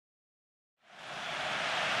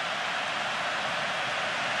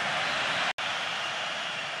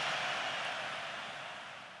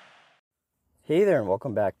Hey there, and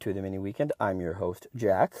welcome back to the Mini Weekend. I'm your host,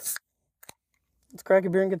 Jack. Let's crack a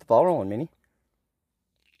beer and get the ball rolling, Mini.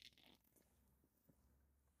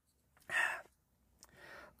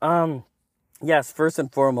 Yes, first and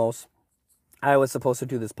foremost, I was supposed to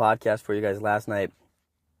do this podcast for you guys last night,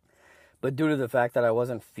 but due to the fact that I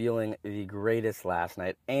wasn't feeling the greatest last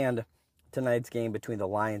night, and tonight's game between the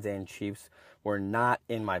Lions and Chiefs were not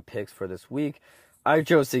in my picks for this week, I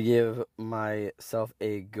chose to give myself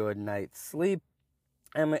a good night's sleep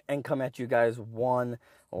and come at you guys one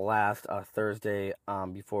last Thursday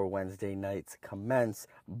before Wednesday nights commence.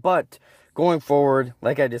 But going forward,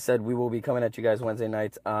 like I just said, we will be coming at you guys Wednesday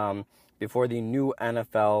nights before the new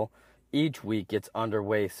NFL each week gets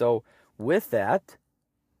underway. So with that,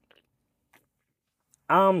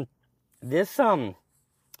 this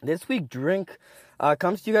week drink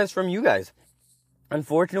comes to you guys from you guys.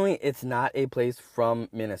 Unfortunately, it's not a place from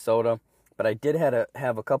Minnesota, but I did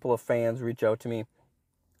have a couple of fans reach out to me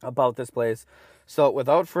about this place. So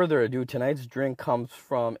without further ado, tonight's drink comes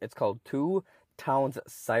from, it's called Two Towns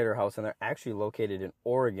Cider House, and they're actually located in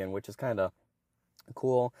Oregon, which is kind of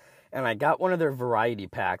cool. And I got one of their variety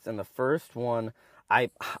packs, and the first one, I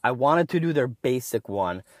wanted to do their basic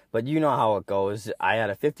one, but you know how it goes. I had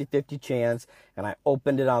a 50-50 chance, and I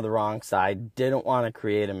opened it on the wrong side, didn't want to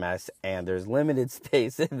create a mess, and there's limited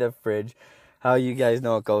space in the fridge. How you guys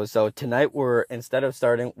know it goes. So tonight instead of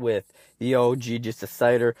starting with the OG, just a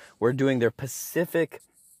cider, we're doing their Pacific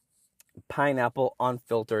Pineapple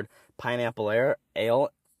Unfiltered Pineapple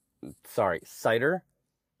Cider.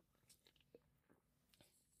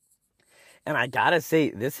 And I gotta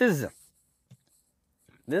say, this is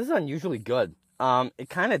unusually good. It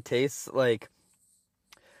kind of tastes like,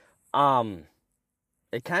 a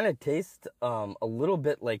little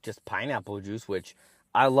bit like just pineapple juice, which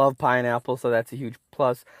I love pineapple, so that's a huge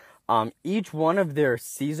plus. Each one of their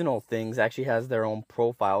seasonal things actually has their own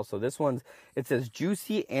profile. So this it says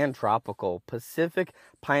juicy and tropical. Pacific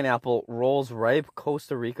pineapple rolls ripe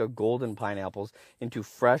Costa Rica golden pineapples into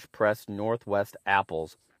fresh pressed Northwest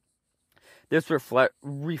apples. This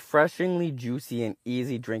refreshingly juicy and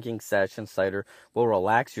easy drinking session cider will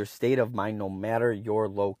relax your state of mind no matter your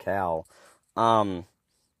locale.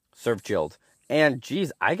 Serve chilled. And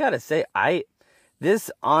geez, I gotta say,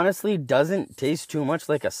 this honestly doesn't taste too much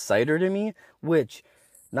like a cider to me, which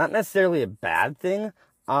not necessarily a bad thing.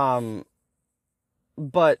 But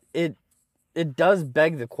it does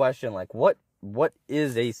beg the question, like, what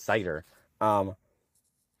is a cider? I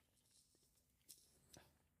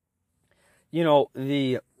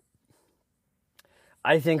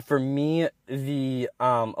think for me, a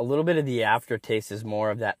little bit of the aftertaste is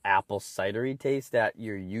more of that apple cidery taste that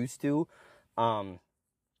you're used to. While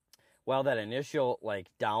that initial,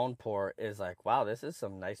 downpour is like, wow, this is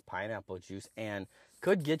some nice pineapple juice and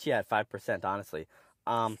could get you at 5%, honestly.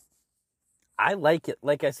 I like it.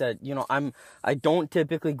 Like I said, I don't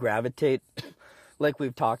typically gravitate, like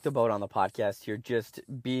we've talked about on the podcast here, just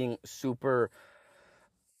being super,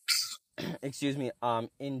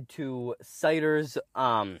 into ciders.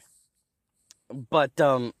 But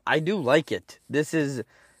I do like it. This is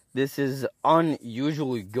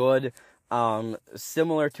unusually good.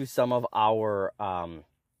 Similar to some of our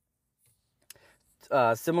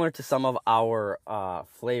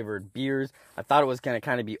flavored beers. I thought it was going to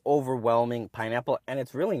kind of be overwhelming pineapple, and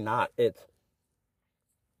it's really not. It's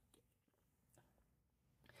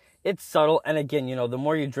subtle, and again, the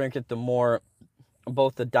more you drink it, the more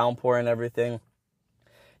both the downpour and everything,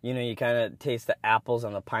 you kind of taste the apples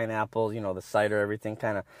and the pineapple, the cider, everything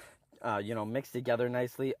kind of, mixed together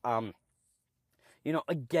nicely.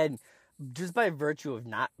 Again, just by virtue of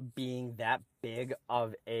not being that big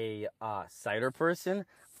of a cider person,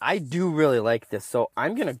 I do really like this. So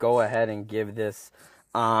I'm going to go ahead and give this,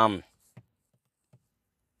 you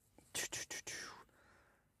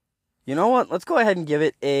know what? Let's go ahead and give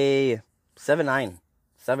it a 7.9.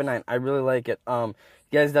 7.9. I really like it. You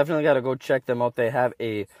guys definitely got to go check them out. They have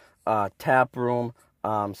a tap room,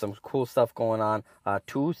 some cool stuff going on.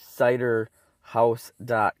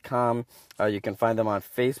 twociderhouse.com. You can find them on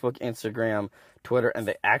Facebook, Instagram, Twitter, and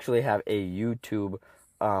they actually have a YouTube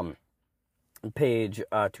page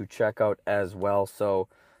to check out as well. So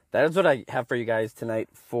that is what I have for you guys tonight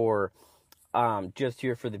for just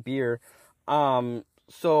here for the beer.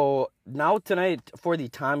 So now tonight for the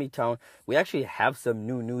Tommy Town, we actually have some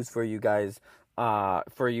new news for you guys,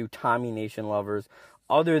 for you Tommy Nation lovers,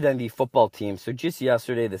 other than the football team. So just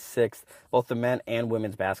yesterday, the 6th, both the men and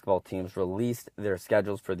women's basketball teams released their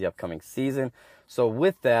schedules for the upcoming season. So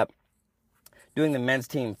with that, doing the men's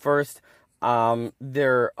team first,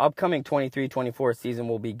 their upcoming 23-24 season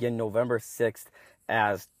will begin November 6th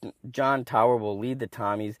as John Tower will lead the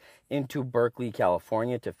Tommies into Berkeley,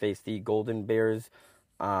 California to face the Golden Bears.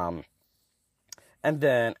 And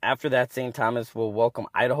then after that, St. Thomas will welcome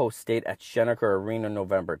Idaho State at Schoenecker Arena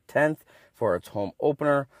November 10th for its home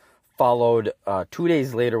opener, followed 2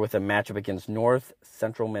 days later with a matchup against North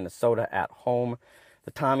Central Minnesota at home.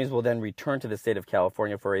 The Tommies will then return to the state of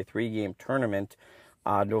California for a 3-game tournament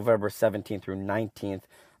November 17th through 19th,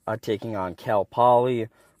 taking on Cal Poly,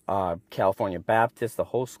 California Baptist, the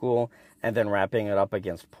host school, and then wrapping it up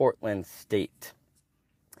against Portland State.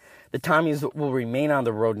 The Tommies will remain on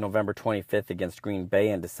the road November 25th against Green Bay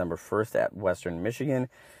and December 1st at Western Michigan,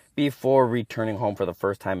 before returning home for the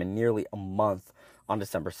first time in nearly a month on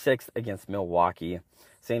December 6th against Milwaukee.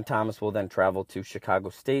 St. Thomas will then travel to Chicago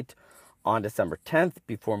State on December 10th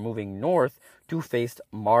before moving north to face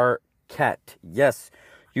Marquette. Yes,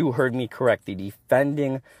 you heard me correct. The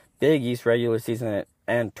defending Big East regular season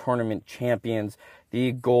and tournament champions,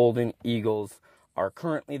 the Golden Eagles, are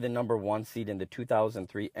currently the number 1 seed in the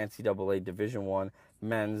 2003 NCAA Division I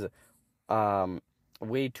men's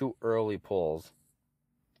way too early polls.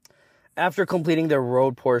 After completing the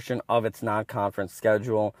road portion of its non-conference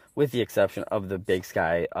schedule, with the exception of the Big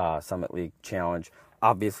Sky Summit League Challenge,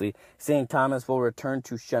 obviously, St. Thomas will return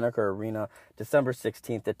to Schoenecker Arena December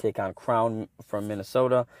 16th to take on Crown from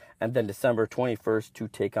Minnesota, and then December 21st to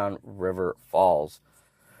take on River Falls.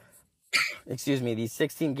 The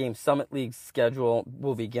 16-game Summit League schedule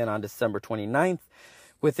will begin on December 29th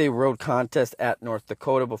with a road contest at North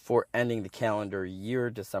Dakota before ending the calendar year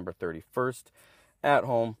December 31st at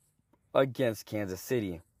home against Kansas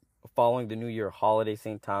City. Following the New Year holiday,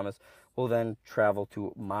 St. Thomas will then travel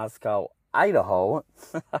to Moscow, Idaho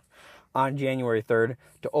on January 3rd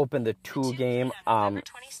to open the two-game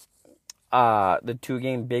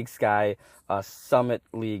Big Sky Summit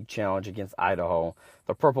League Challenge against Idaho.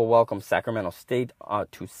 The Purple welcome Sacramento State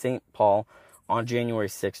to St. Paul on January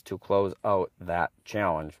 6th to close out that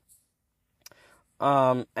challenge.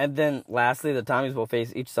 And then lastly, the Tommies will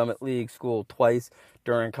face each Summit League school twice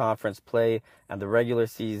during conference play, and the regular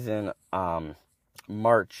season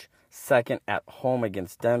March 2nd at home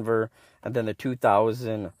against Denver, and then the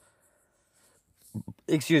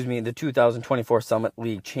 2024 Summit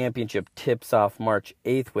League Championship tips off March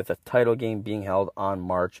 8th with a title game being held on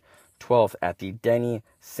March 12th at the Denny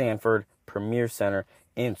Sanford Premier Center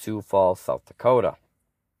in Sioux Falls, South Dakota.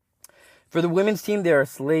 For the women's team, they are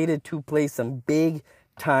slated to play some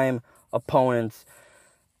big-time opponents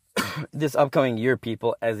this upcoming year,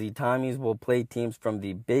 people, as the Tommies will play teams from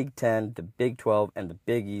the Big Ten, the Big 12, and the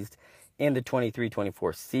Big East in the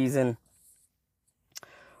 23-24 season.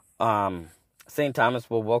 St. Thomas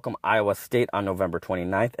will welcome Iowa State on November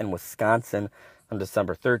 29th and Wisconsin on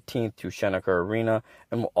December 13th to Schoenecker Arena,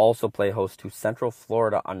 and will also play host to Central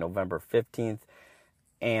Florida on November 15th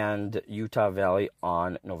and Utah Valley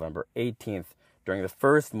on November 18th during the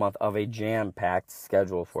first month of a jam-packed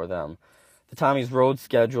schedule for them. The Tommies' road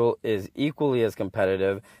schedule is equally as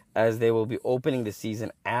competitive, as they will be opening the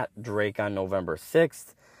season at Drake on November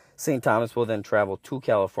 6th. St. Thomas will then travel to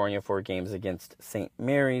California for games against St.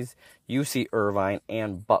 Mary's, UC Irvine,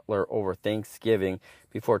 and Butler over Thanksgiving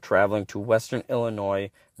before traveling to Western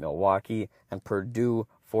Illinois, Milwaukee, and Purdue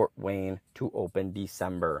Fort Wayne to open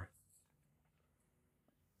December.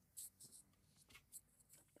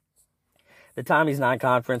 The Tommies'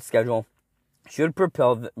 non-conference schedule should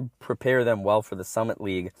prepare them well for the Summit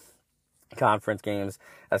League conference games,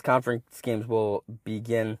 as conference games will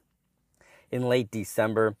begin in late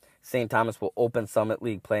December. St. Thomas will open Summit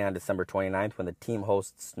League play on December 29th when the team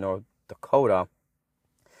hosts North Dakota,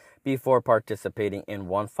 before participating in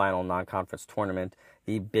one final non-conference tournament,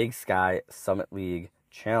 the Big Sky Summit League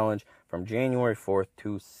Challenge, from January 4th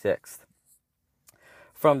to 6th.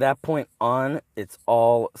 From that point on, it's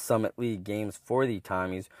all Summit League games for the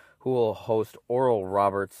Tommies, who will host Oral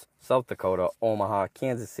Roberts, South Dakota, Omaha,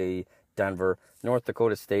 Kansas City, Denver, North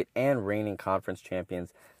Dakota State, and reigning conference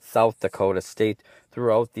champions South Dakota State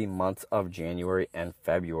throughout the months of January and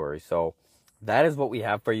February. So that is what we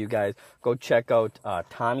have for you guys. Go check out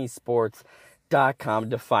TommySports.com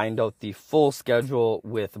to find out the full schedule,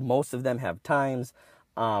 with most of them have times.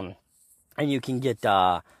 And you can get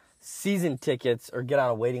season tickets, or get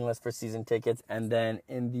on a waiting list for season tickets, and then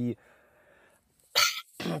in the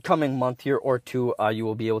coming month here or two, you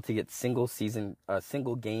will be able to get single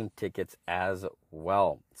game tickets as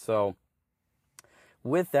well. So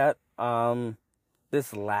with that,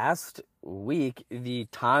 this last week, the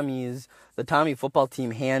Tommy football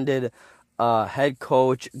team handed head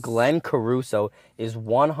coach Glenn Caruso his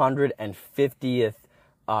 150th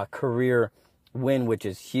career win, which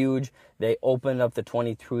is huge. They opened up the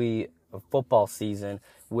 23 football season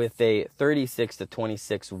with a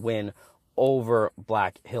 36-26 win over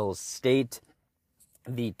Black Hills State.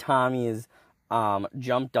 The Tommies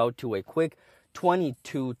jumped out to a quick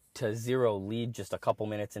 22-0 lead just a couple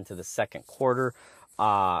minutes into the second quarter.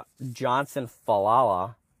 Johnson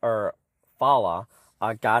Fala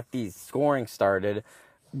got the scoring started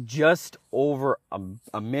just over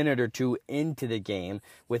a minute or two into the game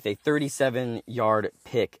with a 37-yard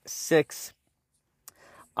pick six.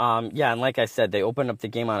 And like I said, they opened up the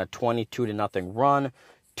game on a 22-0 run,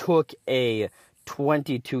 took a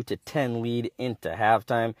 22-10 lead into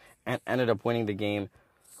halftime, and ended up winning the game.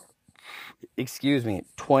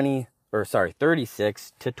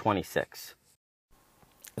 36-26.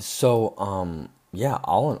 So,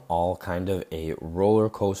 all in all, kind of a roller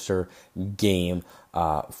coaster game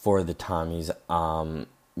for the Tommies.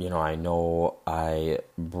 I know I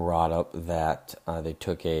brought up that they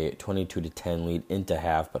took a 22-10 lead into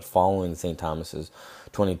half, but following St. Thomas's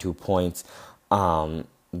 22 points,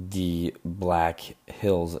 the Black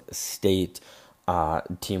Hills State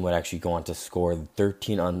team would actually go on to score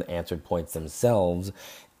 13 unanswered points themselves.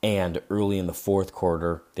 And early in the fourth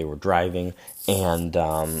quarter, they were driving and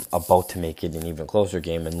about to make it an even closer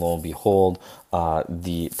game. And lo and behold,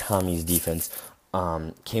 the Tommies defense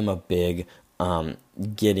came up big,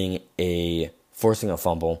 forcing a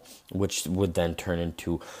fumble, which would then turn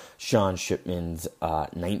into Sean Shipman's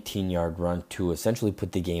 19-yard run to essentially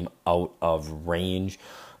put the game out of range.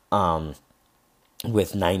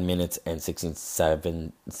 With 9 minutes and 16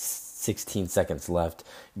 seconds left,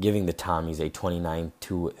 giving the Tommies a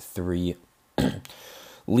 29-3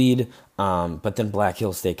 lead. But then Black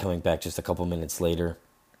Hills State coming back just a couple minutes later.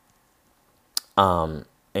 And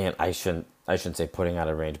I shouldn't say putting out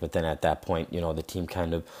of range, but then at that point,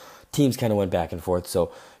 the teams kind of went back and forth.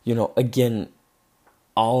 So, again,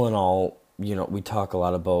 all in all, we talk a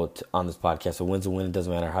lot about on this podcast, a win's a win. It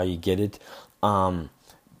doesn't matter how you get it.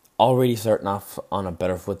 Already starting off on a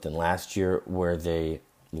better foot than last year, where they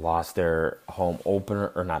lost their home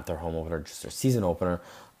opener, or not their home opener, just their season opener,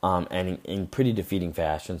 and in pretty defeating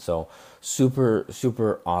fashion. So super,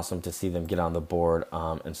 super awesome to see them get on the board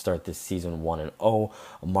and start this season 1-0.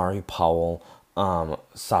 Amari Powell,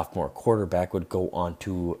 sophomore quarterback, would go on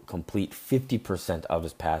to complete 50% of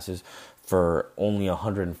his passes for only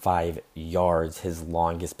 105 yards, his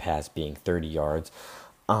longest pass being 30 yards.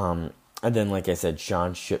 And then, like I said,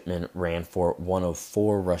 Sean Shipman ran for one of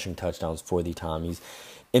 4 rushing touchdowns for the Tommies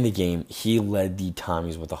in the game. He led the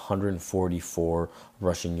Tommies with 144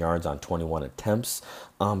 rushing yards on 21 attempts,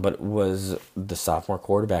 but it was the sophomore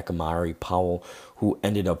quarterback, Amari Powell, who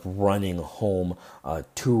ended up running home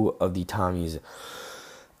two of the Tommies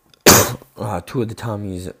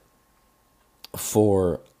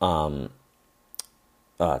for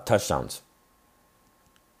touchdowns.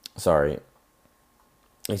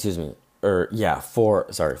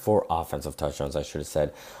 Four offensive touchdowns, I should have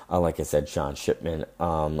said. Like I said, Sean Shipman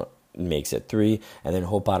makes it 3, and then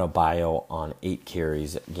Hope Adebayo on 8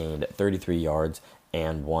 carries gained 33 yards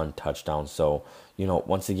and 1 touchdown. So,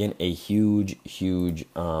 once again, a huge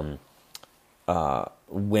win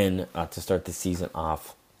to start the season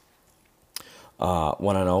off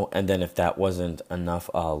 1-0. And then if that wasn't enough,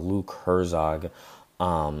 Luke Herzog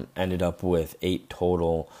ended up with 8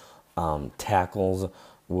 total tackles,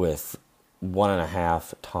 with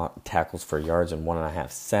 1.5 tackles for yards and 1.5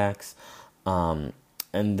 sacks. And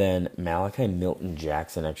then Malachi Milton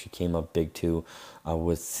Jackson actually came up big too,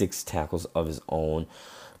 with 6 tackles of his own,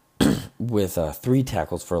 with 3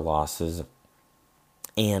 tackles for losses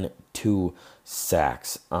and 2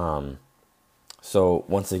 sacks. So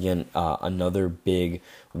once again, another big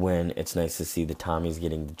win. It's nice to see the Tommies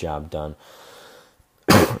getting the job done.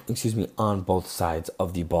 On both sides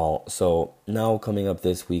of the ball. So now coming up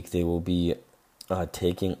this week, they will be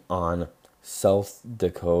taking on South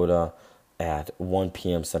Dakota at 1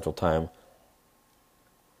 p.m. Central Time.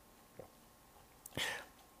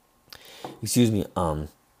 So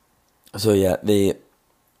yeah, they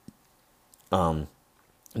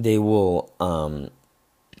will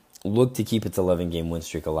look to keep its 11-game win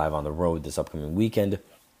streak alive on the road this upcoming weekend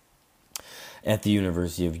at the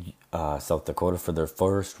University of South Dakota for their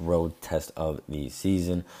first road test of the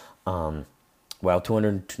season. While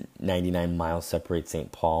 299 miles separate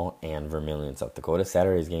St. Paul and Vermilion, South Dakota,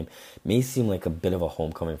 Saturday's game may seem like a bit of a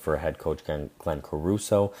homecoming for head coach Glenn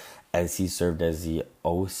Caruso, as he served as the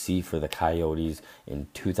OC for the Coyotes in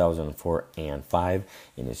 2004 and 5.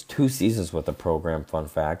 In his 2 seasons with the program, fun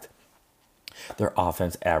fact, their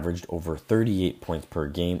offense averaged over 38 points per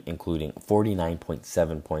game, including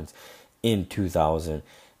 49.7 points in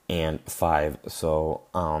 2005. So,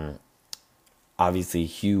 obviously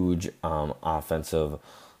huge offensive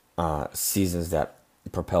seasons that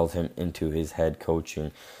propelled him into his head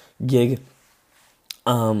coaching gig.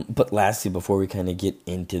 But lastly, before we kind of get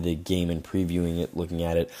into the game and previewing it, looking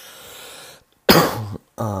at it,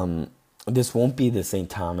 this won't be the St.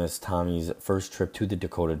 Thomas Tommies' first trip to the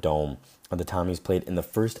Dakota Dome. The Tommies played in the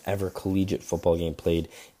first ever collegiate football game played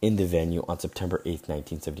in the venue on September 8th,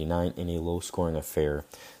 1979, in a low-scoring affair.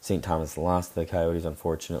 St. Thomas lost to the Coyotes,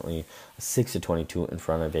 unfortunately, 6-22 in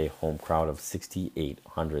front of a home crowd of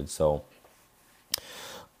 6,800. So,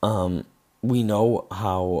 we know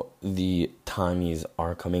how the Tommies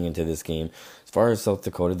are coming into this game. As far as South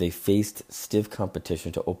Dakota, they faced stiff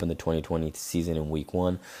competition to open the 2020 season in Week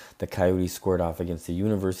 1. The Coyotes scored off against the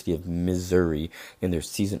University of Missouri in their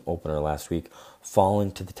season opener last week,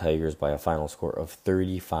 falling to the Tigers by a final score of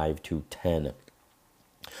 35-10.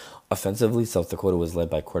 Offensively, South Dakota was led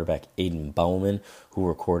by quarterback Aiden Bauman, who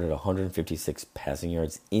recorded 156 passing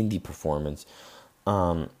yards in the performance.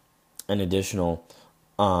 Additionally,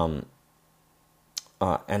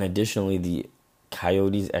 the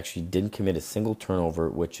Coyotes actually didn't commit a single turnover,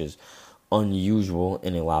 which is unusual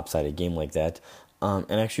in a lopsided game like that,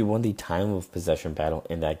 and actually won the time of possession battle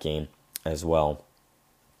in that game as well.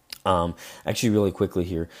 Actually, really quickly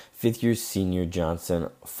here, fifth-year senior Johnson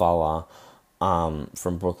Fala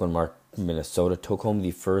from Brooklyn Mark, Minnesota, took home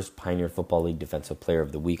the first Pioneer Football League Defensive Player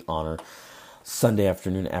of the Week honor Sunday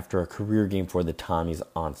afternoon after a career game for the Tommies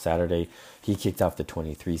on Saturday. He kicked off the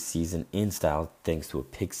 23 season in style thanks to a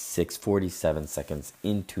pick six 47 seconds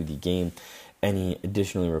into the game, and he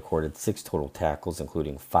additionally recorded 6 total tackles,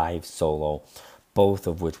 including 5 solo, both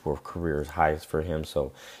of which were career highs for him.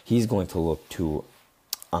 So he's going to look to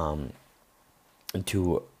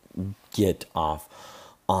get off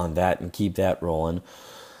on that and keep that rolling.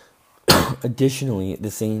 Additionally,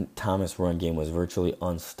 the St. Thomas run game was virtually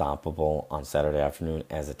unstoppable on Saturday afternoon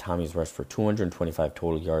as the Tommies rushed for 225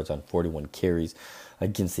 total yards on 41 carries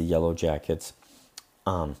against the Yellow Jackets.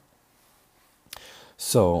 Going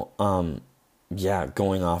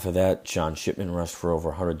off of that, John Shipman rushed for over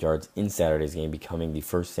 100 yards in Saturday's game, becoming the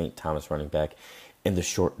first St. Thomas running back in the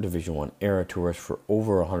short Division I era to rush for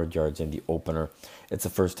over 100 yards in the opener. It's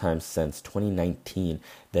the first time since 2019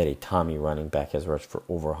 that a Tommy running back has rushed for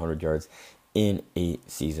over 100 yards in a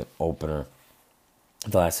season opener.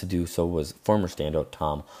 The last to do so was former standout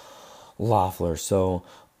Tom Loeffler. So,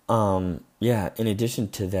 in addition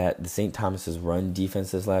to that, the St. Thomas's run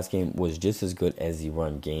defense this last game was just as good as the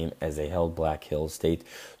run game, as they held Black Hills State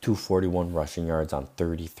to 41 rushing yards on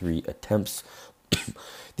 33 attempts.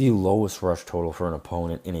 The lowest rush total for an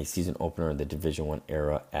opponent in a season opener in the Division I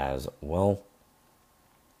era as well.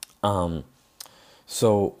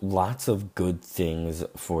 So lots of good things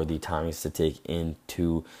for the Tommies to take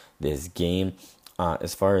into this game.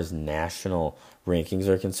 As far as national rankings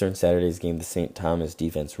are concerned, Saturday's game, the St. Thomas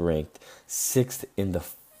defense ranked 6th in the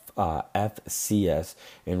FCS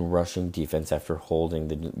in rushing defense after holding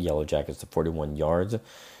the Yellow Jackets to 41 yards.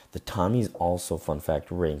 The Tommies also, fun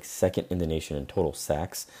fact, ranked 2nd in the nation in total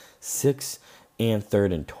sacks, 6th and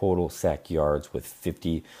 3rd in total sack yards with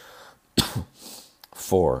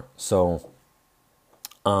 54. So,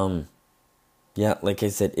 like I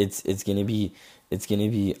said, it's gonna be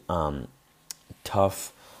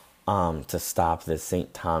tough to stop the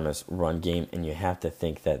St. Thomas run game, and you have to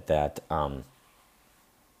think that'll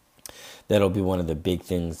be one of the big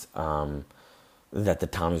things that the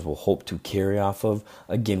Tommies will hope to carry off of.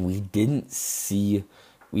 Again, we didn't see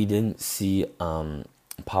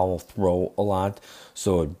Powell throw a lot,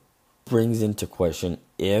 so it brings into question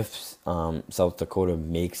if South Dakota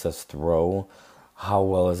makes us throw, how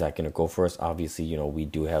well is that going to go for us? Obviously, we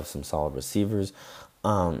do have some solid receivers,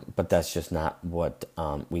 but that's just not what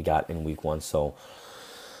we got in Week 1. So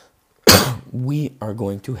we are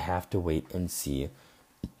going to have to wait and see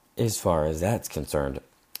as far as that's concerned.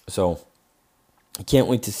 So I can't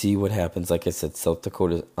wait to see what happens. Like I said, South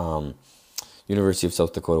Dakota, University of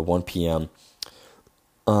South Dakota, 1 p.m.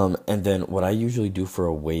 And then what I usually do for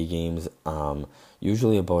away games,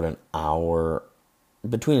 usually about an hour,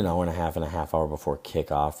 between an hour and a half hour before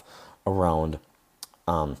kickoff, around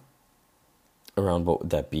what would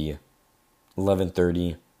that be,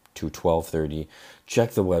 11:30 to 12:30.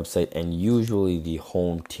 Check the website, and usually the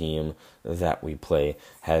home team that we play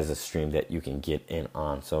has a stream that you can get in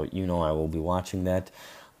on. So I will be watching that.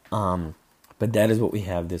 But that is what we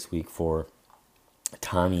have this week for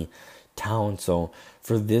Tommy Town. So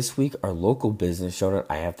for this week, our local business shout out,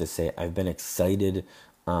 I have to say I've been excited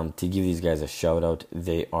to give these guys a shout out.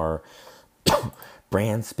 They are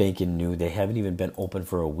brand spanking new. They haven't even been open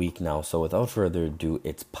for a week now. So without further ado,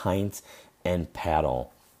 it's Pints and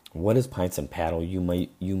Paddle. what is Pints and Paddle? You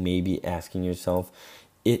may be asking yourself.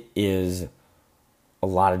 It is a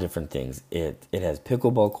lot of different things. It has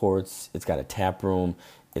pickleball courts, it's got a tap room,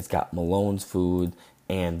 it's got Malone's food,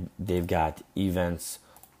 and they've got events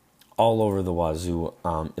all over the wazoo.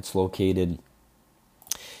 It's located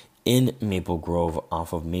in Maple Grove,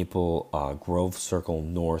 off of Maple Grove Circle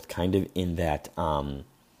North, kind of in that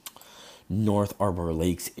North Arbor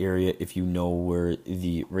Lakes area. If you know where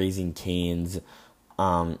the Raising Cane's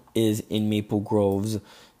is in Maple Groves,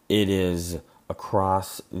 it is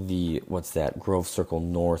across the, Grove Circle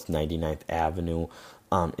North, 99th Avenue,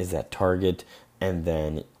 is that Target, and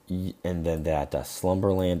then that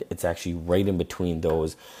Slumberland. It's actually right in between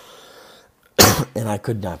those, and I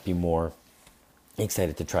could not be more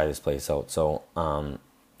excited to try this place out. So,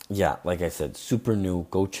 yeah, like I said, super new.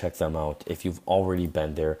 Go check them out. If you've already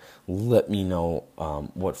been there, let me know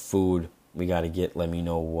what food we got to get. Let me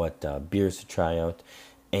know what beers to try out,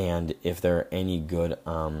 and if there are any good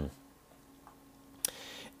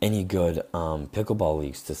pickleball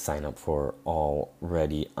leagues to sign up for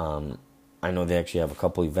already. I know they actually have a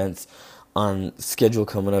couple events on schedule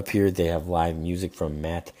coming up here. They have live music from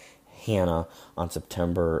Matt Hanna on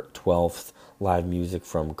September 12th, live music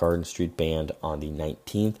from Garden Street Band on the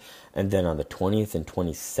 19th, and then on the 20th and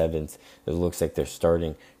 27th, it looks like they're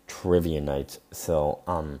starting trivia nights. So,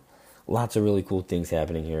 lots of really cool things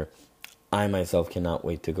happening here. I myself cannot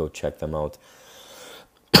wait to go check them out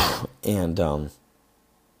and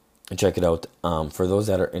check it out. For those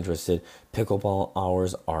that are interested, pickleball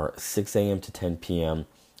hours are 6 a.m. to 10 p.m.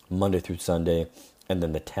 Monday through Sunday, and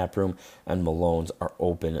then the tap room and Malone's are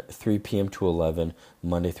open 3 p.m. to 11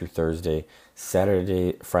 Monday through Thursday.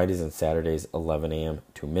 Fridays and Saturdays 11 a.m.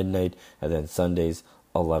 to midnight, and then Sundays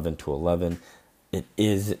 11 to 11. It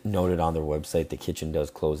is noted on their website the kitchen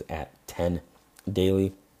does close at 10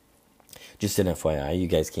 daily. Just an FYI, you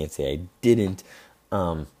guys can't say I didn't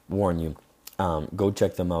warn you. Go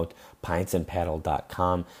check them out,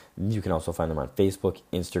 pintsandpaddle.com. You can also find them on Facebook,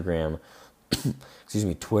 Instagram,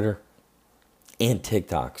 Twitter, and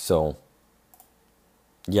TikTok. So,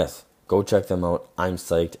 yes, go check them out. I'm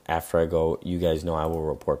psyched. After I go, you guys know I will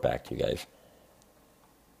report back to you guys.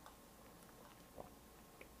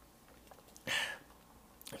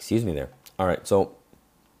 Excuse me there. All right, so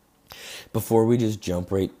before we just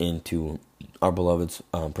jump right into our beloved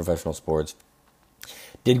professional sports,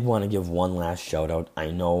 did want to give one last shout out.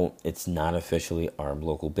 I know it's not officially our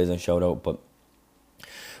local business shout out, but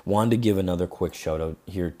wanted to give another quick shout out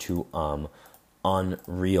here to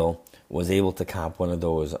Unreal. Was able to cop one of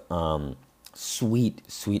those sweet.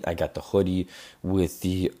 I got the hoodie with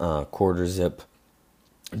the quarter zip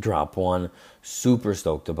drop one. Super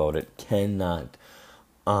stoked about it. Cannot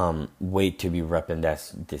wait to be repping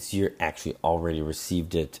that this year. Actually already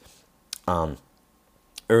received it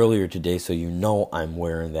earlier today, so you know I'm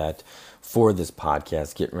wearing that for this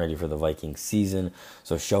podcast, getting ready for the Vikings season.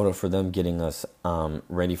 So shout out for them getting us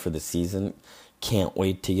ready for the season. Can't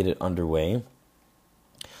wait to get it underway.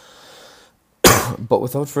 But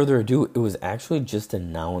without further ado, it was actually just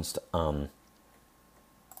announced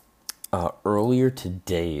earlier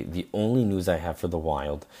today. The only news I have for the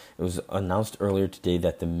Wild, it was announced earlier today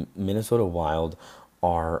that the Minnesota Wild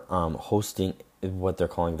are hosting what they're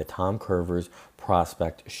calling the Tom Curvers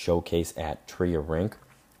Prospect Showcase at Tria Rink.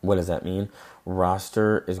 What does that mean?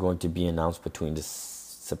 Roster is going to be announced between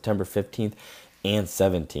September 15th and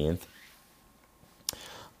 17th.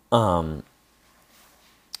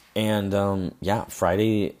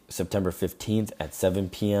 Friday, September 15th at 7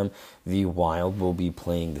 p.m., the Wild will be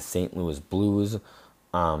playing the St. Louis Blues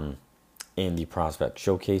in the Prospect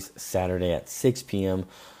Showcase. Saturday at 6 p.m.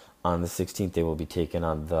 on the 16th, they will be taking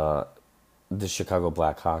on the Chicago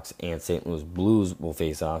Blackhawks, and St. Louis Blues will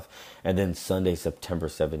face off. And then Sunday, September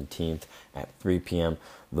 17th at 3 p.m.,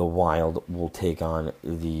 the Wild will take on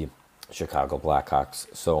the Chicago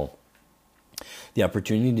Blackhawks. So the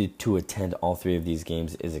opportunity to attend all three of these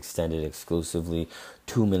games is extended exclusively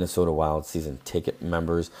to Minnesota Wild season ticket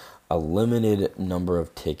members. A limited number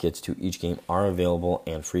of tickets to each game are available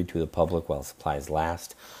and free to the public while supplies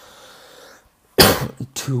last.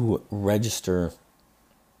 To register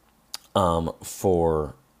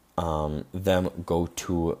for them, go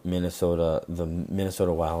to the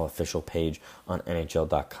Minnesota Wild official page on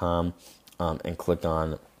NHL.com and click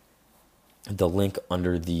on the link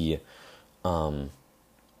under the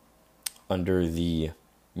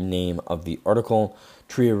name of the article.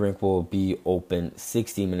 Tria Rink will be open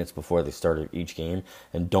 60 minutes before the start of each game.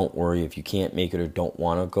 And don't worry if you can't make it or don't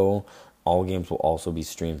want to go. All games will also be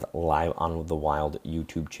streamed live on the Wild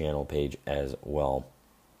YouTube channel page as well.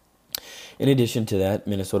 In addition to that,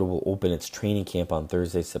 Minnesota will open its training camp on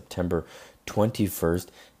Thursday, September 21st,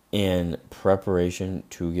 in preparation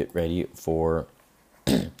to get ready for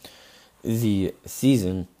the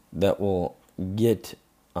season that will get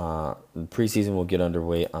preseason will get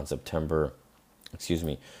underway on September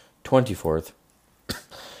 24th,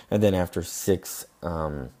 and then after six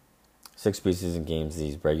preseason games,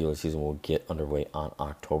 these regular season will get underway on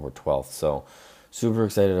October 12th. So super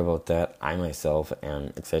excited about that. I myself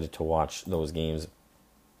am excited to watch those games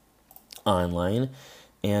online,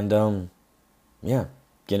 and yeah,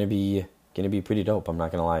 gonna be pretty dope. I'm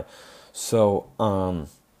not gonna lie. So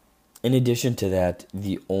in addition to that,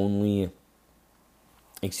 the only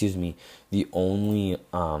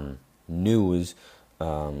news,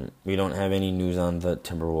 we don't have any news on the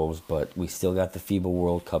Timberwolves, but we still got the FIBA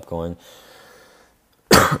World Cup going.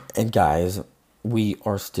 And guys, we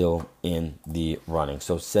are still in the running.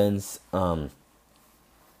 So since the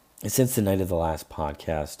night of the last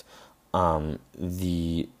podcast,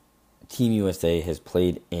 the Team USA has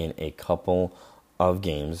played in a couple of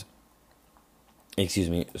games.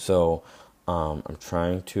 So I'm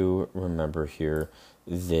trying to remember here.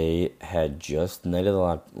 They had just, night of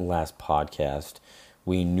the last podcast,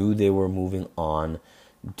 we knew they were moving on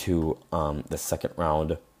to the second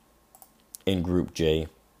round in Group J.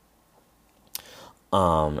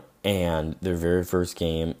 And their very first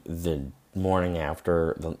game, the morning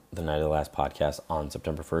after the night of the last podcast on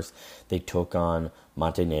September 1st, they took on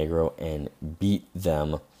Montenegro and beat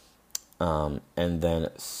them. And then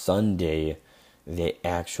Sunday, they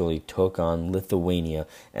actually took on Lithuania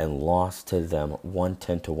and lost to them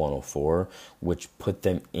 110-104, which put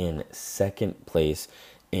them in second place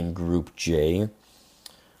in Group J.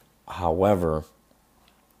 However,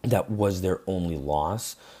 that was their only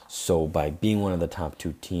loss. So by being one of the top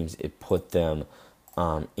two teams, it put them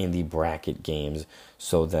in the bracket games.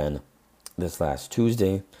 So then this last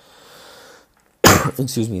Tuesday,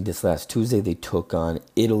 they took on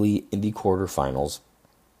Italy in the quarterfinals,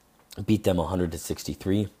 beat them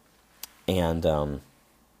 100-63, and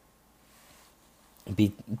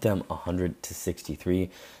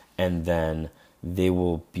and then they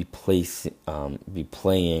will be playing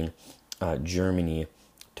Germany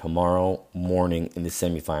tomorrow morning in the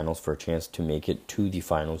semifinals for a chance to make it to the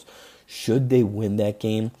finals. Should they win that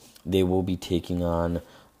game, they will be taking on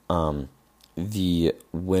the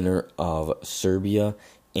winner of Serbia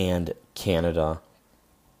and Canada.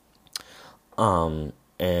 And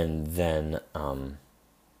then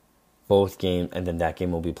both games, and then that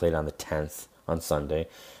game will be played on the 10th on Sunday.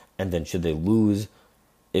 And then should they lose,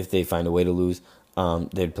 if they find a way to lose,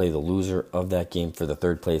 they'd play the loser of that game for the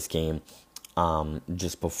third place game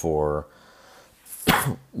just before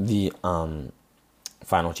the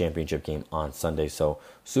final championship game on Sunday. So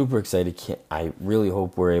super excited. I really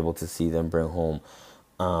hope we're able to see them bring home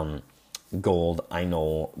gold. I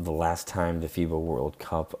know the last time the FIBA World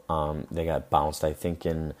Cup, they got bounced, I think,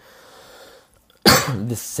 in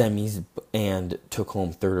the semis and took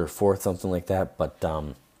home third or fourth, something like that. But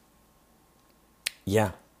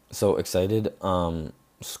yeah, so excited.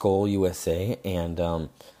 Skol USA, and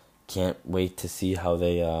can't wait to see how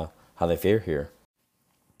they fare here.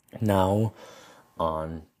 Now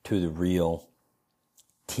on to the real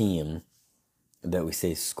team that we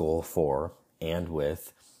say Skol for and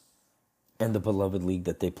with, and the beloved league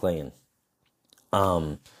that they play in.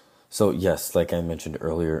 So yes, like I mentioned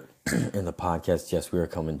earlier in the podcast, yes, we are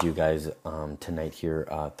coming to you guys tonight here,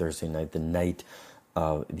 Thursday night, the night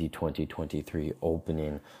of the 2023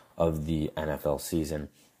 opening of the NFL season.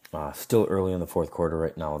 Still early in the fourth quarter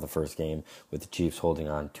right now of the first game, with the Chiefs holding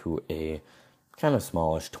on to a kind of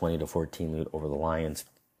smallish 20-14 lead over the Lions.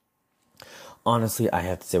 Honestly, I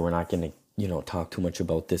have to say we're not going to talk too much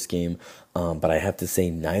about this game, but I have to say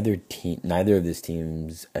neither of these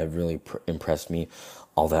teams have really impressed me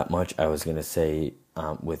all that much. I was going to say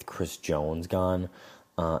with Chris Jones gone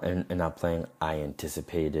and not playing, I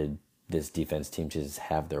anticipated this defense team to just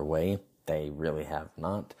have their way. They really have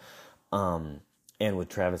not. And with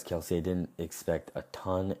Travis Kelce, I didn't expect a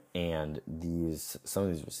ton, and some of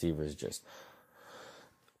these receivers just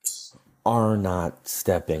are not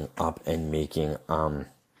stepping up and making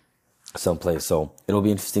some plays. So it'll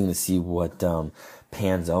be interesting to see what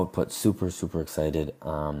pans out, but super, super excited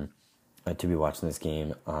to be watching this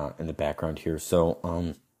game in the background here.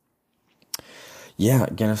 So, yeah,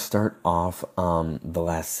 gonna start off the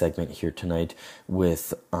last segment here tonight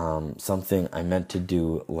with something I meant to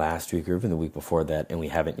do last week or even the week before that, and we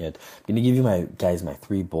haven't yet. I'm gonna give you my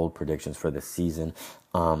 3 bold predictions for this season.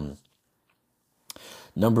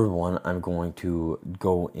 Number 1, I'm going to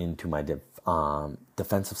go into my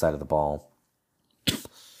defensive side of the ball.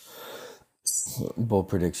 bold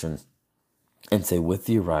prediction and say with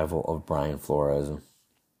the arrival of Brian Flores,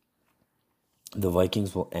 the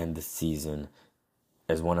Vikings will end the season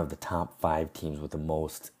as one of the top 5 teams with the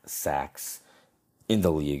most sacks in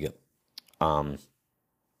the league.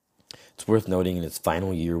 It's worth noting in its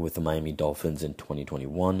final year with the Miami Dolphins in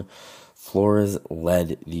 2021, Flores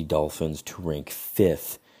led the Dolphins to rank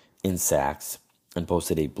 5th in sacks and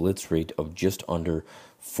posted a blitz rate of just under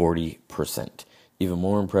 40%. Even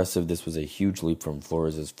more impressive, this was a huge leap from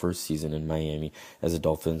Flores' first season in Miami as the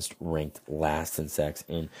Dolphins ranked last in sacks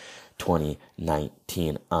in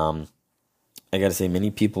 2019. I gotta say,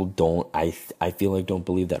 many people I feel like don't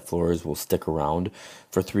believe that Flores will stick around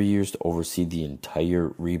for 3 years to oversee the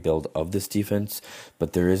entire rebuild of this defense,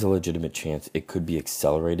 but there is a legitimate chance it could be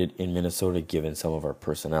accelerated in Minnesota given some of our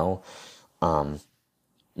personnel.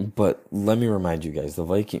 But let me remind you guys, the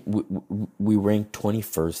we ranked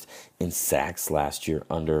 21st in sacks last year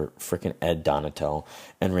under frickin' Ed Donatel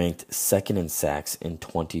and ranked 2nd in sacks in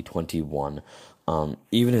 2021.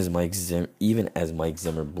 Even as Mike Zimmer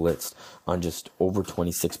blitzed on just over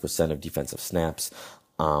 26% of defensive snaps.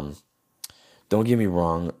 Don't get me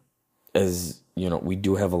wrong, as you know, we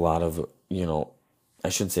do have a lot of, I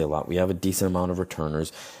shouldn't say a lot. We have a decent amount of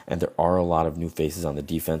returners, and there are a lot of new faces on the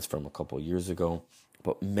defense from a couple of years ago.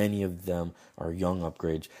 But many of them are young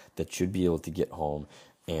upgrades that should be able to get home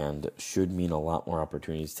and should mean a lot more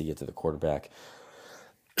opportunities to get to the quarterback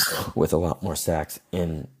with a lot more sacks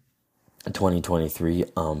in 2023.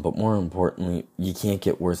 But more importantly, you can't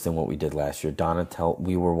get worse than what we did last year. Donatel,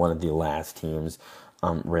 we were one of the last teams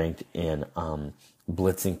ranked in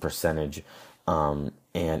blitzing percentage, and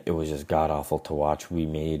it was just god-awful to watch. We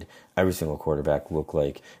made every single quarterback look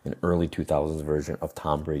like an early 2000s version of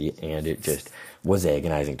Tom Brady, and it just was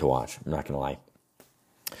agonizing to watch. I'm not going to lie.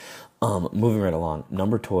 Moving right along,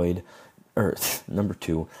 number 2,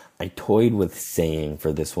 I toyed with saying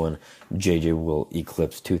for this one, JJ will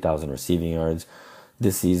eclipse 2,000 receiving yards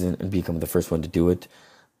this season and become the first one to do it.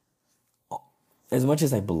 As much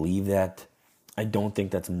as I believe that, I don't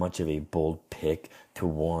think that's much of a bold pick to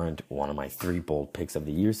warrant one of my 3 bold picks of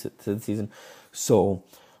the year to the season. So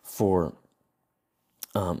for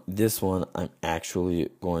this one, I'm actually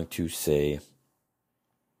going to say,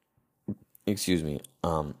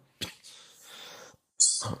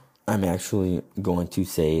 I'm actually going to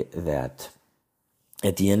say that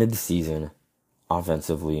at the end of the season,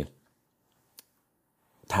 offensively,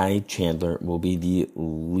 Ty Chandler will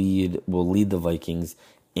lead the Vikings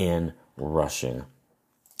in rushing.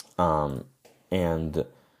 And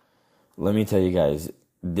let me tell you guys,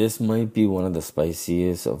 this might be one of the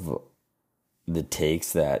spiciest of the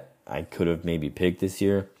takes that I could have maybe picked this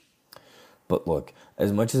year. But look,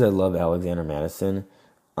 as much as I love Alexander Mattison,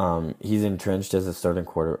 he's entrenched as a starting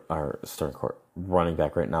running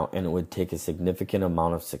back right now, and it would take a significant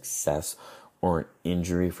amount of success or an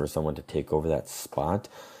injury for someone to take over that spot.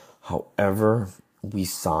 However, we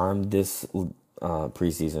saw him this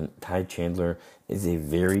preseason. Ty Chandler is a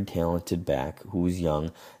very talented back who's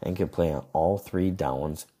young and can play on all 3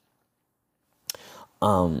 downs.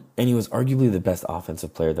 And he was arguably the best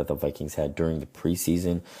offensive player that the Vikings had during the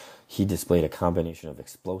preseason. He displayed a combination of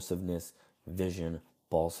explosiveness, vision,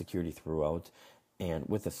 ball security throughout, and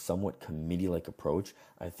with a somewhat committee-like approach,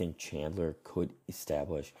 I think Chandler could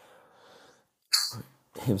establish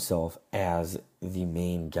himself as the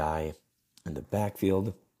main guy in the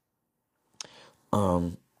backfield.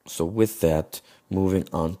 So with that, moving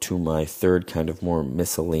on to my third kind of more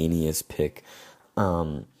miscellaneous pick,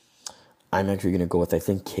 I'm actually going to go with, I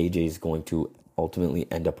think KJ is going to ultimately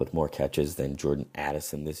end up with more catches than Jordan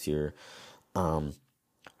Addison this year.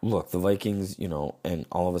 Look, the Vikings, and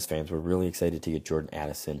all of us fans were really excited to get Jordan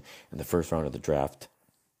Addison in the first round of the draft.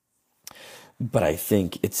 But I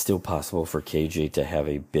think it's still possible for KJ to have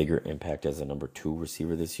a bigger impact as a number 2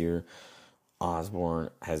 receiver this year. Osborne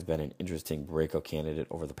has been an interesting breakout candidate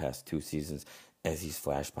over the past 2 seasons as he's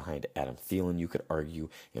flashed behind Adam Thielen. You could argue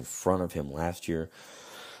in front of him last year.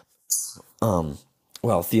 While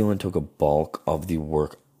Thielen took a bulk of the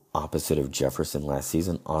work opposite of Jefferson last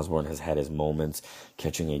season, Osborne has had his moments,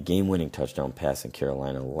 catching a game-winning touchdown pass in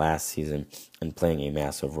Carolina last season and playing a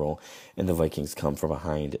massive role in the Vikings'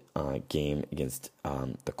 come-from-behind game against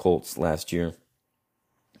the Colts last year.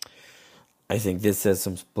 I think this says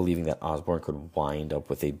some believing that Osborne could wind up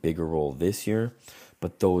with a bigger role this year,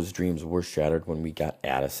 but those dreams were shattered when we got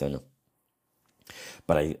Addison.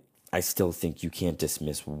 But I still think you can't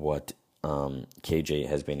dismiss what KJ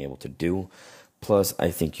has been able to do. Plus, I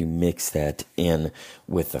think you mix that in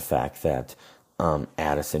with the fact that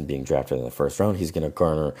Addison being drafted in the first round, he's going to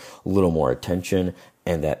garner a little more attention,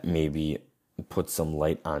 and that maybe put some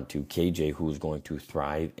light onto KJ, who's going to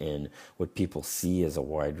thrive in what people see as a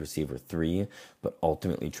wide receiver 3, but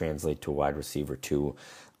ultimately translate to a wide receiver 2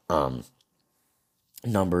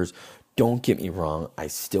 numbers. Don't get me wrong, I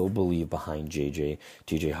still believe behind JJ,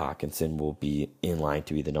 TJ Hawkinson will be in line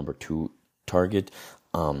to be the number 2 target.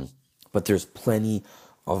 But there's plenty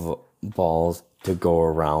of balls to go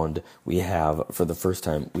around. We have, for the first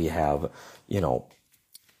time, we have,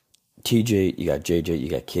 TJ, you got JJ, you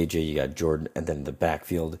got KJ, you got Jordan, and then in the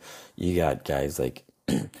backfield, you got guys like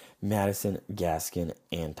Madison, Gaskin,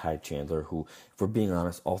 and Ty Chandler, who, if we're being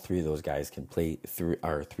honest, all 3 of those guys can play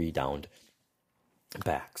 3 downed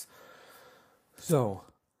backs. So,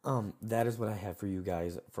 that is what I have for you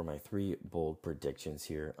guys for my 3 bold predictions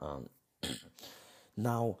here.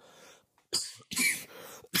 Now,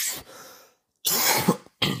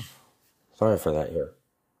 sorry for that here.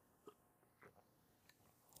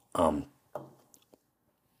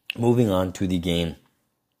 Moving on to the game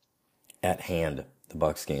at hand, the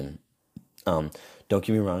Bucs game. Don't get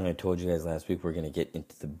me wrong, I told you guys last week we're going to get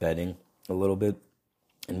into the betting a little bit,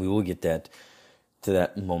 and we will get to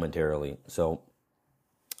that momentarily. So,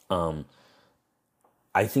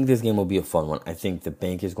 I think this game will be a fun one. I think the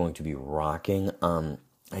bank is going to be rocking.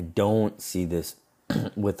 I don't see this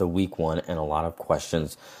with a week 1 and a lot of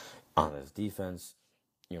questions on this defense.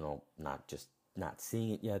 Not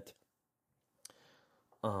seeing it yet.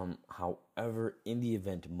 However, in the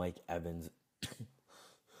event Mike Evans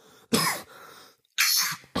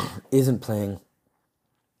isn't playing,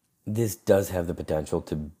 this does have the potential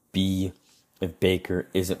to be, if Baker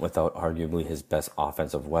isn't without arguably his best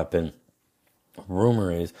offensive weapon.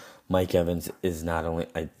 Rumor is Mike Evans is not only,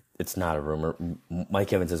 it's not a rumor,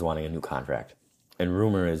 Mike Evans is wanting a new contract. And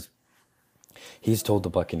rumor is he's told the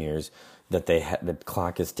Buccaneers that the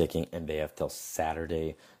clock is ticking and they have till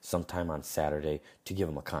Saturday, sometime on Saturday, to give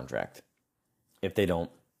him a contract. If they don't,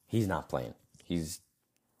 he's not playing.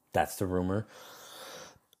 That's the rumor.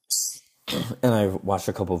 And I've watched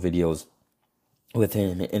a couple videos with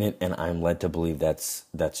him in it, and I'm led to believe that's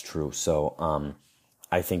true. So,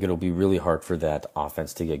 I think it'll be really hard for that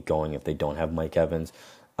offense to get going if they don't have Mike Evans.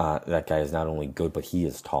 That guy is not only good, but he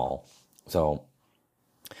is tall. So,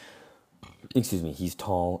 he's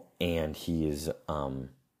tall and he is, and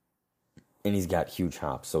he's got huge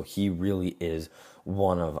hops. So he really is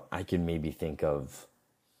one of, I can maybe think of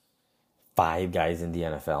 5 guys in the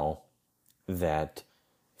NFL that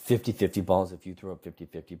 50-50 balls, if you throw up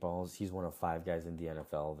 50-50 balls, he's one of 5 guys in the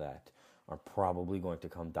NFL that are probably going to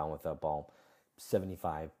come down with that ball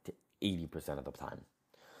 75 to 80% of the time.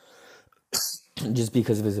 Just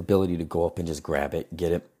because of his ability to go up and just grab it,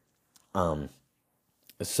 get it.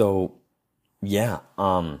 So, yeah,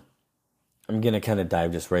 I'm going to kind of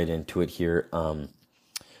dive just right into it here.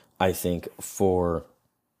 I think for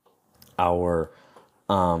our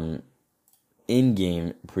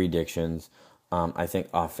in-game predictions, I think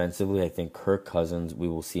offensively, I think Kirk Cousins, we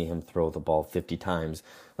will see him throw the ball 50 times.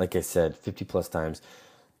 Like I said, 50-plus times.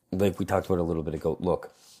 Like we talked about a little bit ago.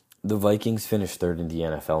 Look, the Vikings finished 3rd in the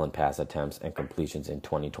NFL in pass attempts and completions in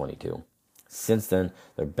 2022. Since then,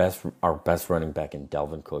 our best running back in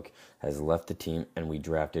Dalvin Cook has left the team, and we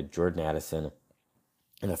drafted Jordan Addison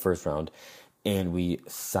in the 1st round, and we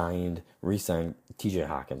re-signed TJ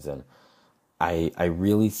Hawkinson. I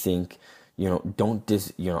really think,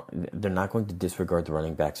 they're not going to disregard the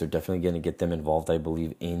running backs. They're definitely going to get them involved, I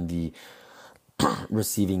believe, in the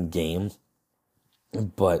receiving game.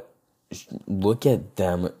 But look at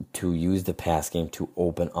them to use the pass game to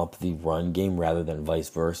open up the run game rather than vice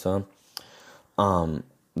versa.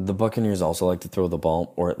 The Buccaneers also like to throw the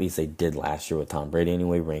ball, or at least they did last year with Tom Brady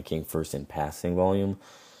anyway, ranking 1st in passing volume.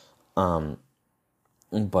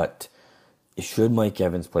 But should Mike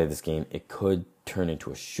Evans play this game, it could turn into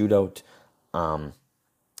a shootout.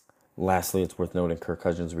 Lastly, it's worth noting Kirk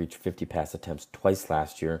Cousins reached 50 pass attempts twice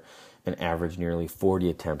last year and averaged nearly 40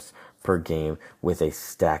 attempts per game with a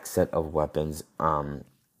stacked set of weapons,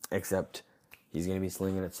 except he's going to be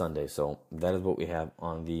slinging it Sunday. So that is what we have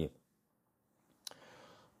on the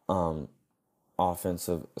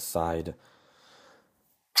offensive side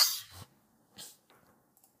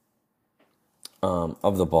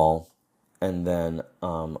of the ball. And then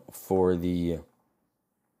for the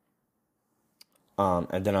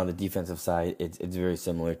and then on the defensive side, it's very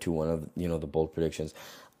similar to one of the bold predictions.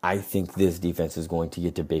 I think this defense is going to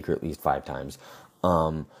get to Baker at least 5 times.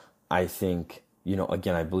 I think,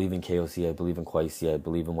 again, I believe in KOC, I believe in Kwesi, I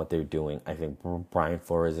believe in what they're doing. I think Brian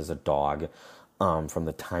Flores is a dog. From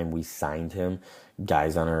the time we signed him,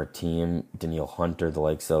 guys on our team, Danielle Hunter, the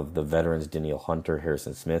likes of the veterans, Danielle Hunter,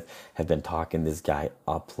 Harrison Smith, have been talking this guy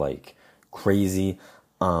up like crazy.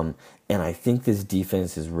 And I think this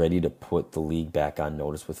defense is ready to put the league back on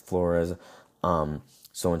notice with Flores.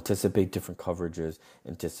 So anticipate different coverages,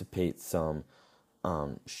 anticipate some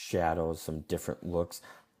shadows, some different looks.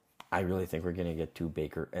 I really think we're going to get to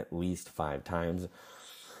Baker at least 5 times.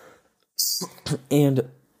 And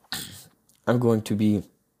I'm going to be,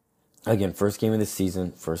 again, first game of the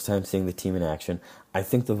season, first time seeing the team in action. I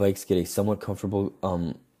think the Vikes get a somewhat comfortable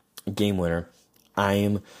game winner. I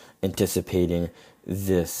am anticipating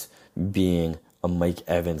this being a Mike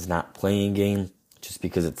Evans not playing game, just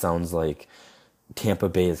because it sounds like Tampa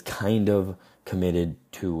Bay is kind of committed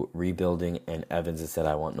to rebuilding, and Evans has said,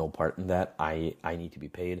 I want no part in that. I need to be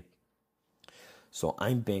paid. So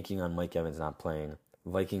I'm banking on Mike Evans not playing.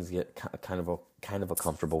 Vikings get kind of a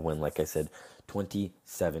comfortable win, like I said,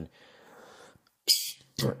 27-10.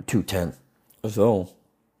 So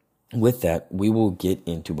with that, we will get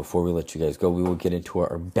into, before we let you guys go, we will get into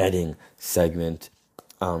our betting segment.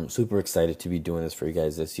 Super excited to be doing this for you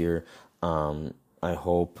guys this year. I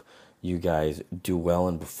hope you guys do well.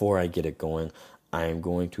 And before I get it going, I am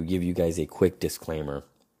going to give you guys a quick disclaimer.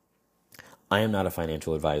 I am not a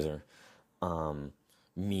financial advisor,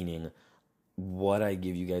 meaning what I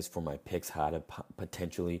give you guys for my picks, how to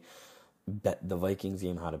potentially bet the Vikings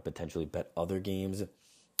game, how to potentially bet other games,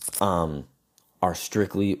 are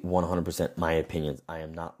strictly 100% my opinions. I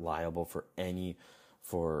am not liable for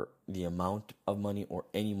the amount of money or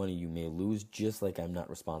any money you may lose, just like I'm not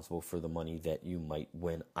responsible for the money that you might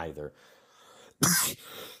win either.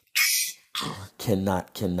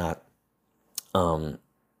 Cannot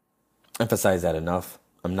emphasize that enough.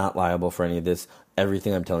 I'm not liable for any of this.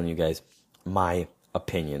 Everything I'm telling you guys, my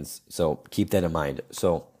opinions. So keep that in mind.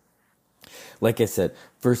 So, like I said,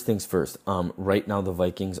 first things first. Right now the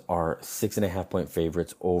Vikings are 6.5-point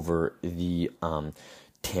favorites over the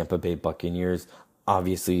Tampa Bay Buccaneers.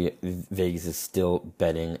 Obviously, Vegas is still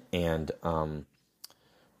betting and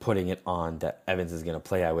putting it on that Evans is going to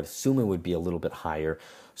play. I would assume it would be a little bit higher.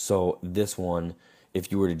 So this one,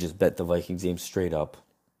 if you were to just bet the Vikings game straight up,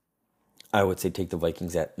 I would say take the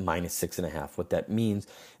Vikings at -6.5. What that means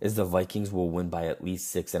is the Vikings will win by at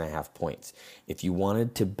least 6.5 points. If you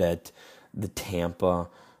wanted to bet the Tampa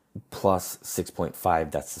plus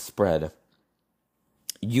 6.5, that's the spread,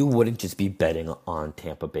 you wouldn't just be betting on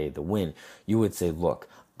Tampa Bay the win. You would say, look,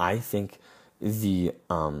 I think the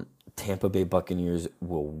Tampa Bay Buccaneers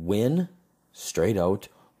will win straight out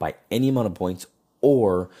by any amount of points,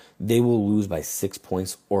 or they will lose by 6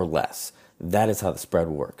 points or less. That is how the spread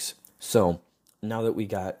works. So now that we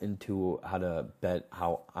got into how to bet,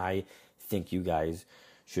 how I think you guys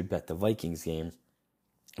should bet the Vikings game,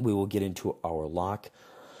 we will get into our lock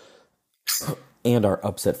and our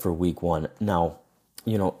upset for week 1. Now,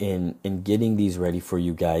 in getting these ready for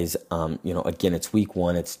you guys, again, it's week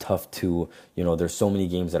 1. It's tough to, there's so many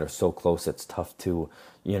games that are so close. It's tough to,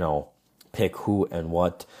 pick who and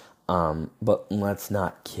what. But let's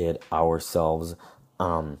not kid ourselves.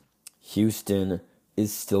 Houston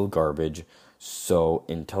is still garbage. So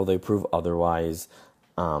until they prove otherwise,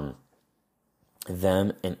 them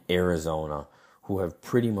and Arizona, who have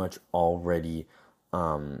pretty much already,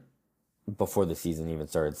 before the season even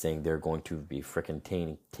started, saying they're going to be freaking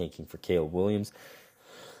tanking for Caleb Williams,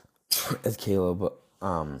 as Caleb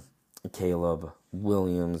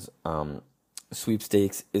Williams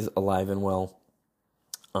sweepstakes is alive and well.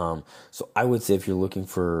 So I would say if you're looking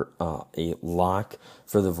for a lock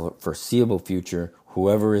for the foreseeable future,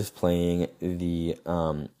 whoever is playing the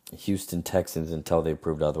Houston Texans until they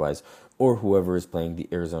proved otherwise, or whoever is playing the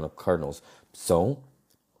Arizona Cardinals. So,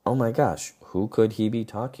 oh my gosh, who could he be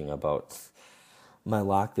talking about? My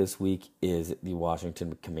lock this week is the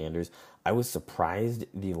Washington Commanders. I was surprised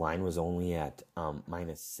the line was only at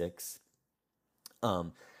 -6.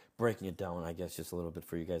 Breaking it down, I guess, just a little bit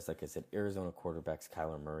for you guys. Like I said, Arizona quarterbacks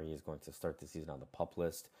Kyler Murray is going to start the season on the PUP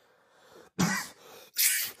list.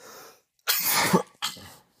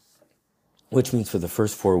 Which means for the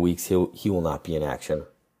first 4 weeks, he will not be in action.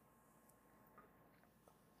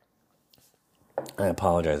 I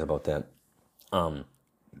apologize about that. And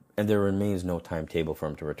there remains no timetable for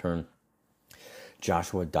him to return.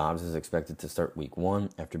 Joshua Dobbs is expected to start week 1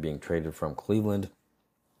 after being traded from Cleveland.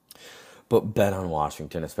 But bet on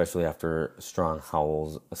Washington, especially after Sam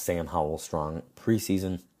Howell's strong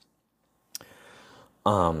preseason.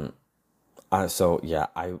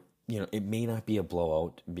 It may not be a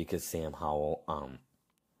blowout because Sam Howell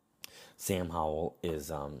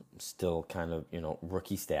is still kind of,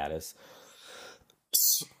 rookie status.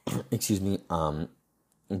 Excuse me.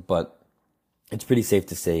 But it's pretty safe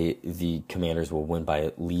to say the Commanders will win by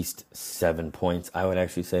at least 7 points. I would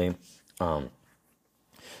actually say,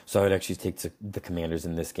 So I would actually take the Commanders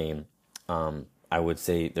in this game. I would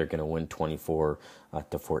say they're going to win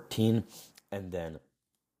 24-14. And then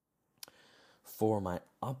for my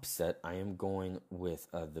upset, I am going with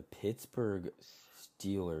the Pittsburgh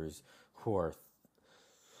Steelers, who are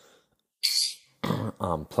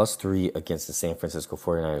 +3 against the San Francisco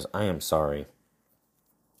 49ers. I am sorry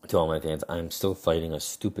to all my fans. I'm still fighting a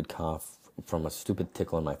stupid cough from a stupid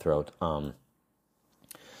tickle in my throat. But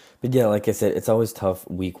yeah, like I said, it's always tough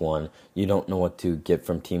week one. You don't know what to get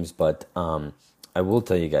from teams, but I will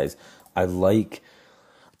tell you guys, I like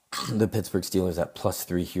the Pittsburgh Steelers at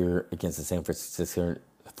 +3 here against the San Francisco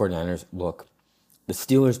 49ers. Look, the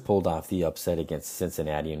Steelers pulled off the upset against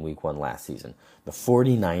Cincinnati in week one last season. The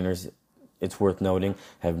 49ers, it's worth noting,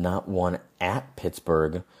 have not won at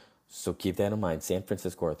Pittsburgh, so keep that in mind. San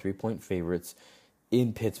Francisco are 3-point favorites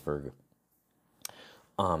in Pittsburgh.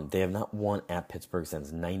 They have not won at Pittsburgh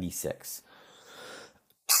since '96,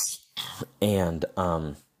 and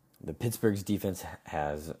the Pittsburgh's defense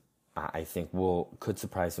has, I think, could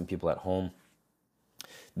surprise some people at home.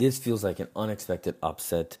 This feels like an unexpected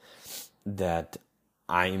upset that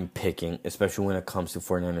I'm picking, especially when it comes to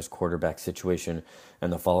 49ers quarterback situation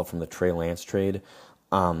and the fallout from the Trey Lance trade.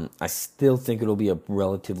 I still think it'll be a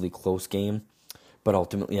relatively close game, but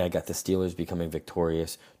ultimately I got the Steelers becoming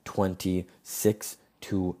victorious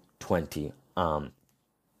 26-20.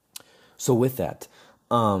 So with that,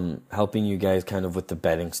 helping you guys kind of with the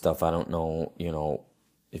betting stuff. I don't know,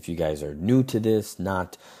 if you guys are new to this,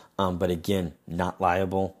 not, but again, not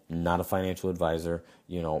liable, not a financial advisor,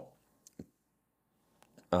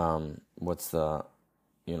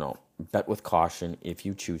 bet with caution if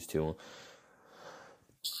you choose to.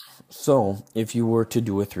 So if you were to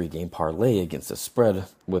do a 3-game parlay against the spread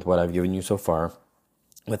with what I've given you so far,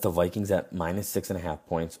 with the Vikings at -6.5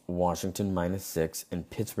 points, Washington -6, and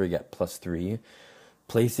Pittsburgh at +3,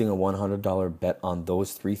 placing a $100 bet on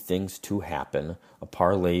those three things to happen. A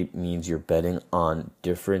parlay means you're betting on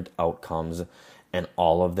different outcomes, and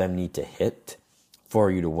all of them need to hit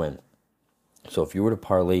for you to win. So if you were to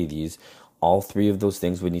parlay these, all three of those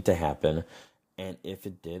things would need to happen. And if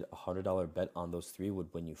it did, a $100 bet on those three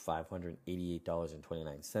would win you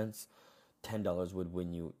 $588.29. $10 would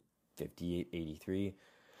win you $58.83.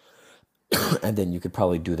 And then you could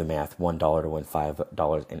probably do the math, $1 to win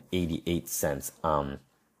 $5.88.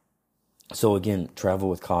 So again, travel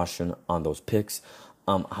with caution on those picks.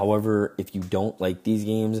 However, if you don't like these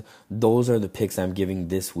games, those are the picks I'm giving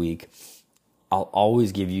this week. I'll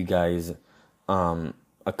always give you guys a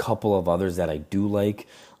couple of others that I do like.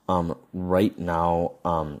 Right now,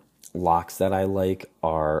 locks that I like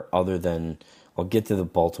are, other than, I'll get to the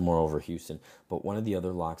Baltimore over Houston, but one of the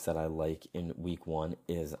other locks that I like in week one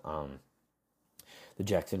is the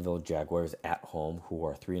Jacksonville Jaguars at home, who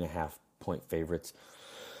are 3.5-point favorites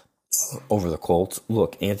over the Colts.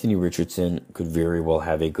 Look, Anthony Richardson could very well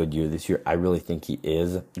have a good year this year. I really think he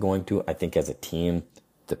is going to. I think as a team,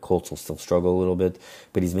 the Colts will still struggle a little bit,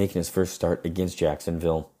 but he's making his first start against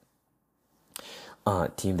Jacksonville,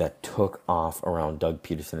 team that took off around Doug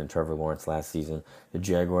Peterson and Trevor Lawrence last season. The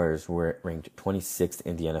Jaguars were ranked 26th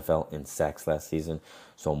in the NFL in sacks last season,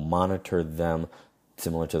 so monitor them,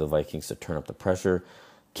 similar to the Vikings, to turn up the pressure.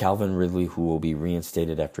 Calvin Ridley, who will be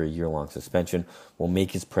reinstated after a year-long suspension, will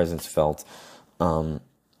make his presence felt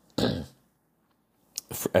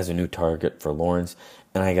as a new target for Lawrence.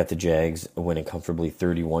 And I got the Jags winning comfortably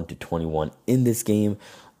 31-21 in this game.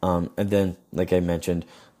 And then, like I mentioned,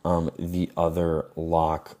 the other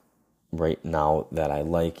lock right now that I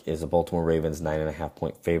like is the Baltimore Ravens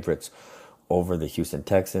 9.5-point favorites over the Houston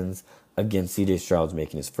Texans. Again, C.J. Stroud's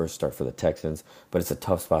making his first start for the Texans, but it's a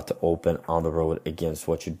tough spot to open on the road against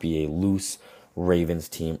what should be a loose Ravens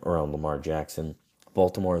team around Lamar Jackson.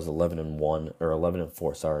 Baltimore is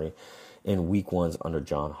 11-4, in week ones under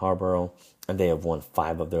John Harbaugh, and they have won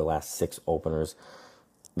 5 of their last 6 openers.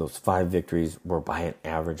 Those 5 victories were by an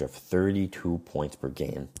average of 32 points per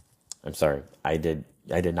game. I'm sorry, I did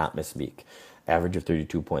not misspeak. Average of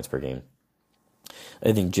 32 points per game.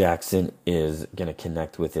 I think Jackson is going to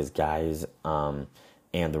connect with his guys, and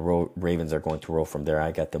the Ravens are going to roll from there.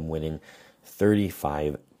 I got them winning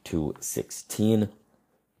 35-16.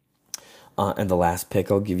 And the last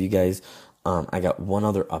pick I'll give you guys, I got one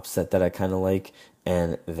other upset that I kind of like,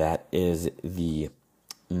 and that is the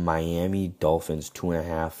Miami Dolphins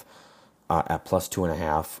 2.5 at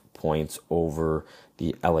 +2.5 points over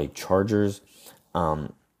the LA Chargers.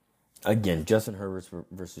 Again, Justin Herbert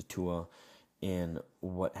versus Tua in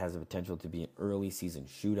what has the potential to be an early season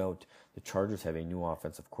shootout. The Chargers have a new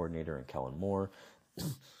offensive coordinator in Kellen Moore.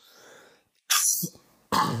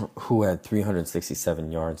 who had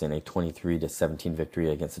 367 yards in a 23-17 victory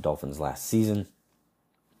against the Dolphins last season.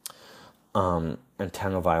 And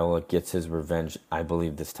Tagovailoa gets his revenge, I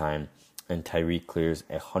believe, this time. And Tyreek clears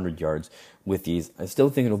 100 yards with these. I still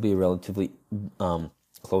think it'll be a relatively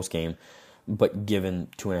close game. But given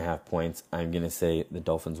 2.5 points, I'm going to say the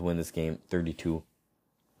Dolphins win this game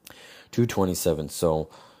 32-27. So,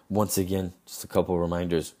 once again, just a couple of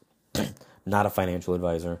reminders. Not a financial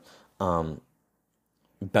advisor.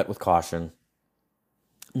 Bet with caution.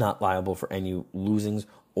 Not liable for any losings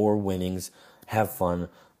or winnings. Have fun.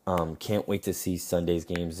 Can't wait to see Sunday's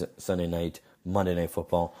games, Sunday night, Monday Night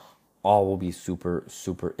Football. All will be super,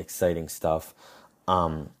 super exciting stuff.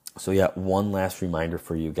 So yeah, one last reminder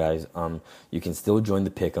for you guys. You can still join the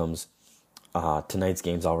Pick'ems. Tonight's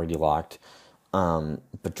game's already locked.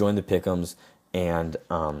 But join the Pick'ems and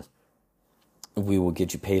we will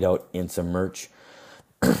get you paid out in some merch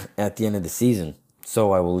at the end of the season.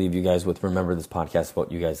 So I will leave you guys with, remember this podcast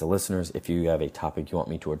about you guys, the listeners. If you have a topic you want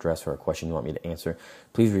me to address or a question you want me to answer,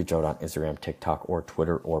 please reach out on Instagram, TikTok, or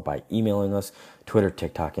Twitter, or by emailing us. Twitter,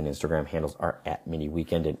 TikTok, and Instagram handles are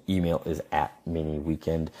 @miniweekend, and email is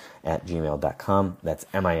 @miniweekend@gmail.com. That's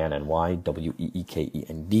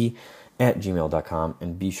MINNYWEEKEND @gmail.com.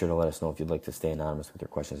 And be sure to let us know if you'd like to stay anonymous with your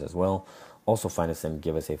questions as well. Also find us and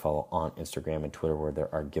give us a follow on Instagram and Twitter where there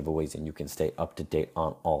are giveaways and you can stay up to date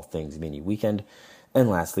on all things Mini Weekend. And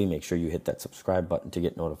lastly, make sure you hit that subscribe button to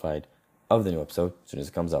get notified of the new episode as soon as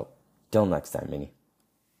it comes out. Till next time, Mini.